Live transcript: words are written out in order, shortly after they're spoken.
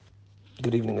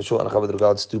Good evening, Halacha with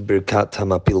regards to Bircat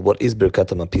HaMapil. What is Bircat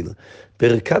HaMapil?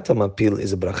 Bircat HaMapil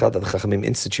is a bracha that the Chachamim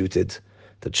instituted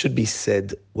that should be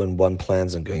said when one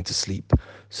plans on going to sleep.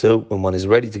 So when one is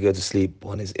ready to go to sleep,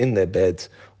 one is in their bed,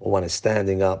 or one is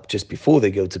standing up just before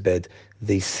they go to bed,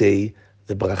 they say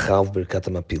the bracha of Bircat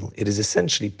HaMapil. It is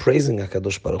essentially praising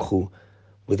HaKadosh Baruch Hu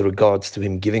with regards to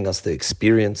Him giving us the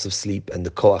experience of sleep and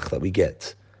the koach that we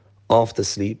get after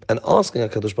sleep, and asking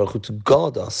HaKadosh Baruch Hu to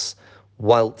guard us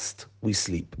whilst we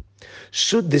sleep.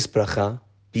 Should this bracha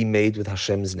be made with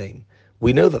Hashem's name?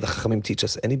 We know that the Chachamim teach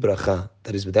us any bracha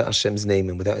that is without Hashem's name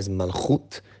and without His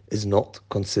malchut is not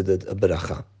considered a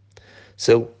bracha.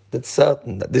 So it's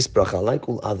certain that this bracha, like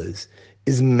all others,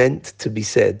 is meant to be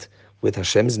said with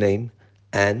Hashem's name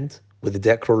and with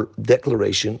the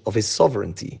declaration of His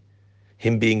sovereignty,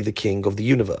 Him being the King of the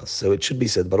universe. So it should be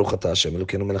said, Baruch atah Hashem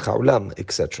Elokeinu melech haolam,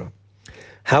 etc.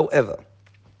 However,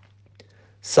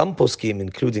 some poskim,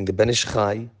 including the Ben Ish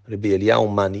Chai, Rabbi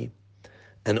Eliyahu Mani,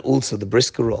 and also the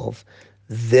Briskerov,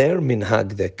 their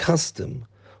minhag, their custom,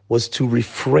 was to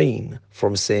refrain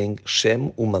from saying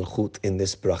Shem u'malchut in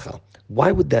this bracha.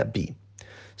 Why would that be?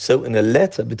 So in a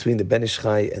letter between the Ben Ish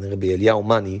Chai and Rabbi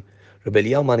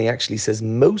Eliyahu Mani actually says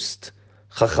most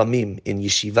Chachamim in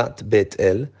Yeshivat Bet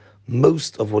El,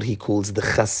 most of what he calls the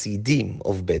Chasidim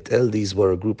of Bet El, these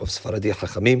were a group of Sfaradi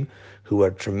Chachamim who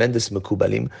were tremendous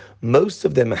Mekubalim, most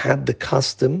of them had the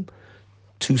custom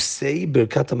to say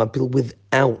Birkat HaMapil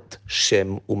without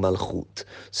Shem u'malchut.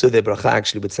 So their bracha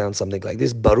actually would sound something like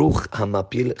this: Baruch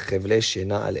HaMapil chevle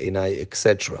shena al enai,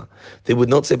 etc. They would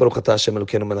not say Baruch atah Hashem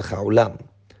Elokeinu melech haolam.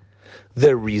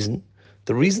 The reason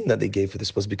that they gave for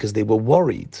this was because they were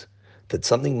worried that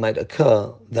something might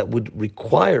occur that would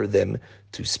require them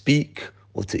to speak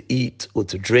or to eat or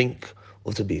to drink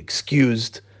or to be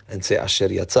excused and say Asher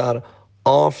Yatzar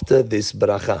after this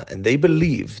bracha. And they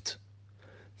believed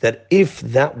that if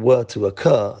that were to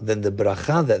occur, then the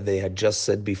bracha that they had just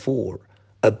said before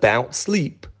about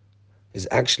sleep is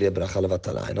actually a bracha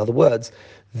levatala. In other words,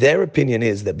 their opinion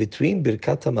is that between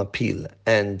Birkat HaMapil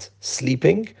and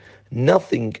sleeping,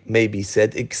 nothing may be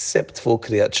said except for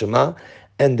Keriyat Shema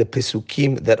and the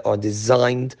pesukim that are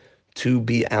designed to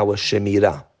be our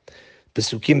shemirah.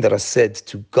 Pesukim that are said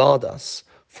to guard us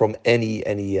from any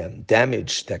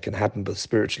damage that can happen both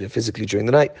spiritually or physically during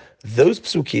the night. Those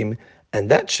pesukim and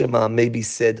that Shema may be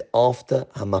said after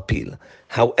HaMapil.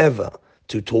 However,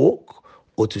 to talk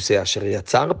or to say Asher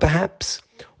Yatzar perhaps,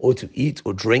 or to eat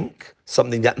or drink,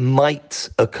 something that might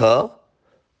occur,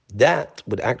 that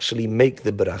would actually make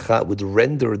the bracha, would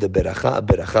render the bracha a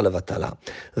bracha levatala.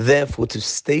 Therefore, to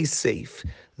stay safe,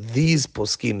 these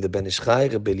poskim, the Ben Ish Chai,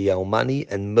 Rabbi Eliyahu Mani,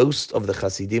 and most of the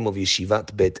Chasidim of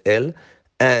Yeshivat Bet El,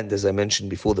 and as I mentioned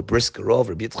before, the Briskerov,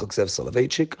 Rabbi Yitzchak Zev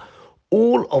Soloveitchik,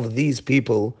 all of these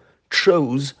people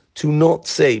chose to not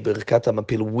say Birkat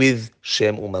HaMapil with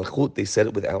Shem u'malchut. They said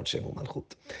it without Shem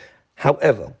u'malchut.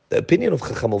 However, the opinion of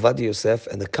Chacham Ovadia Yosef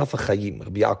and the Kaf HaChaim,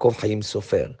 Rabbi Yaakov Chaim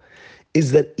Sofer,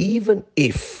 is that even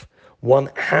if one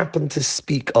happened to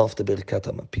speak after Birkat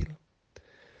HaMapil,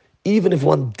 even if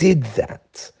one did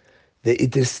that,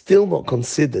 it is still not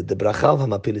considered, the bracha of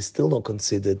HaMapil is still not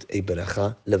considered a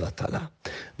bracha levatala.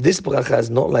 This bracha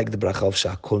is not like the bracha of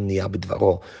Sha'akol Niyah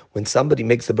B'dvaro. When somebody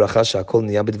makes the bracha Sha'akol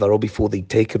Niyah B'dvaro before they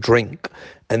take a drink,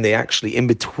 and they actually, in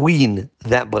between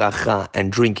that bracha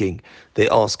and drinking, they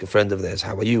ask a friend of theirs,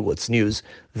 how are you, what's news?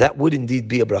 That would indeed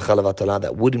be a bracha levatala.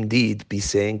 That would indeed be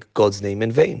saying God's name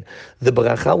in vain. The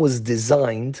bracha was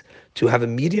designed to have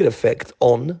immediate effect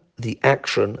on the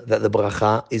action that the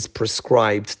bracha is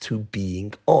prescribed to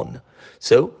being on.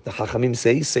 So the Chachamim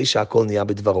say Sha'akol Niyah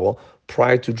B'dvaro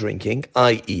prior to drinking,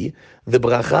 i.e., the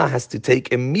bracha has to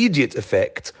take immediate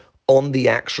effect on the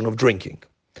action of drinking.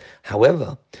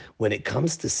 However, when it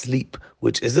comes to sleep,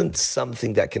 which isn't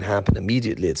something that can happen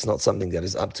immediately, it's not something that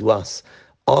is up to us,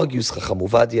 argues Chacham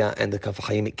Ovadia and the Kaf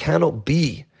HaChaim, it cannot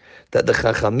be that the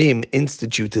Chachamim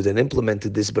instituted and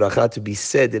implemented this bracha to be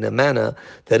said in a manner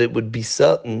that it would be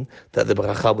certain that the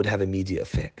bracha would have immediate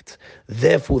effect.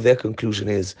 Therefore, their conclusion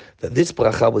is that this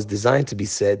bracha was designed to be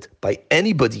said by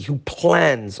anybody who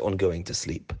plans on going to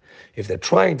sleep. If they're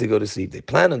trying to go to sleep, they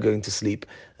plan on going to sleep,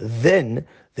 then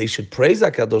they should praise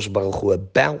HaKadosh Baruch Hu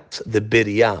about the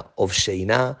birya of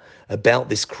Sheina, about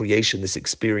this creation, this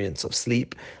experience of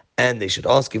sleep, and they should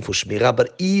ask Him for shmirah.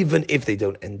 But even if they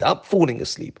don't end up falling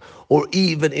asleep, or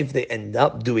even if they end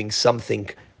up doing something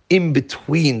in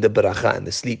between the bracha and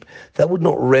the sleep, that would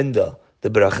not render the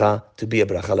bracha to be a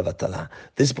bracha levatala.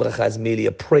 This bracha is merely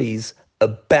a praise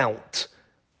about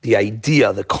the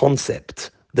idea, the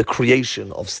concept, the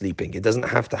creation of sleeping. It doesn't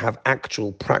have to have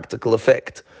actual practical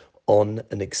effect on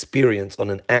an experience, on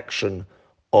an action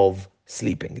of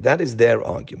sleeping. That is their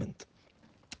argument.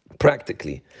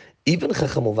 Practically, even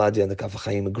Chacham Ovadia and the Kaf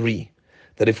HaChaim agree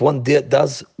that if one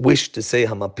does wish to say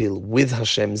HaMapil with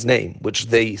Hashem's name, which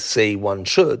they say one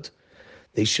should,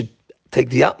 they should take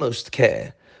the utmost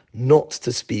care not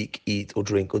to speak, eat, or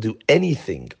drink, or do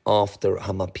anything after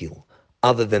HaMapil,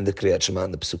 other than the Keriyat Shema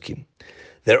and the Psukim.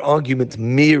 Their argument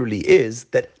merely is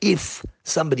that if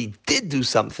somebody did do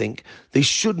something, they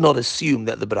should not assume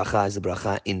that the bracha is a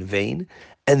bracha in vain,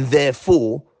 and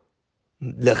therefore,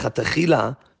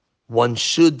 lechatachila, one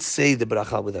should say the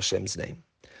bracha with Hashem's name.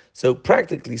 So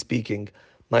practically speaking,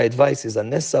 my advice is,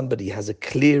 unless somebody has a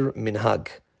clear minhag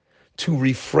to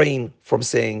refrain from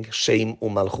saying Shem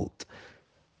u'malchut,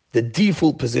 the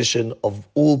default position of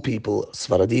all people,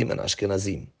 Sfaradim and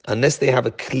Ashkenazim, unless they have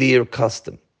a clear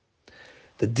custom,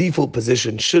 the default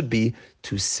position should be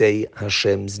to say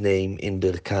Hashem's name in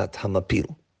Bircat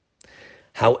HaMapil.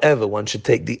 However, one should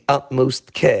take the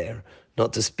utmost care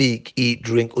not to speak, eat,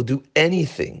 drink, or do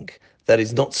anything that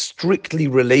is not strictly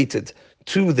related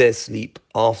to their sleep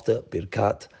after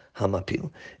Bircat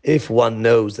HaMapil. If one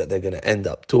knows that they're going to end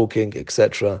up talking,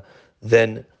 etc.,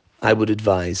 then I would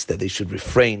advise that they should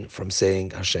refrain from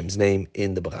saying Hashem's name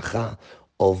in the bracha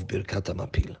of Bircat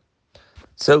HaMapil.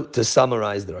 So, to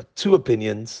summarize, there are two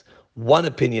opinions. One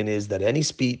opinion is that any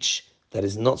speech that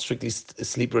is not strictly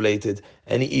sleep-related,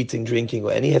 any eating, drinking,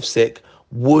 or any hefsek,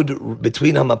 would,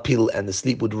 between HaMapil and the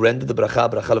sleep, would render the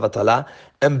bracha levatala,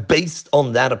 and based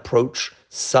on that approach,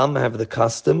 some have the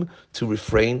custom to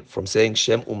refrain from saying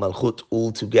Shem u'malchut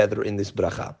altogether in this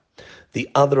bracha. The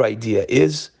other idea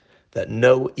is that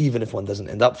no, even if one doesn't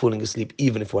end up falling asleep,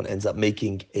 even if one ends up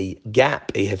making a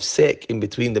gap, a hefsek in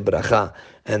between the bracha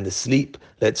and the sleep,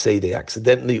 let's say they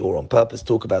accidentally or on purpose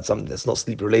talk about something that's not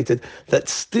sleep-related, that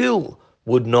still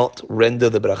would not render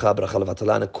the bracha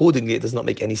levatala, and accordingly it does not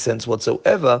make any sense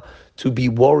whatsoever to be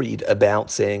worried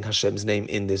about saying Hashem's name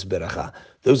in this bracha.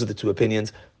 Those are the two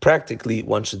opinions. Practically,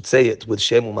 one should say it with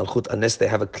Shem u'malchut unless they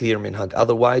have a clear minhag.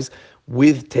 Otherwise,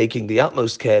 with taking the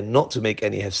utmost care not to make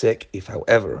any hefsek. If,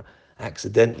 however,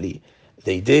 accidentally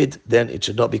they did, then it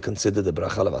should not be considered the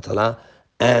bracha levatala.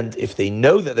 And if they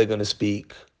know that they're going to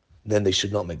speak, then they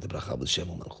should not make the bracha with Shem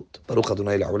u'malchut. Baruch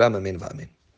Adonai la'olam, amen v'amen.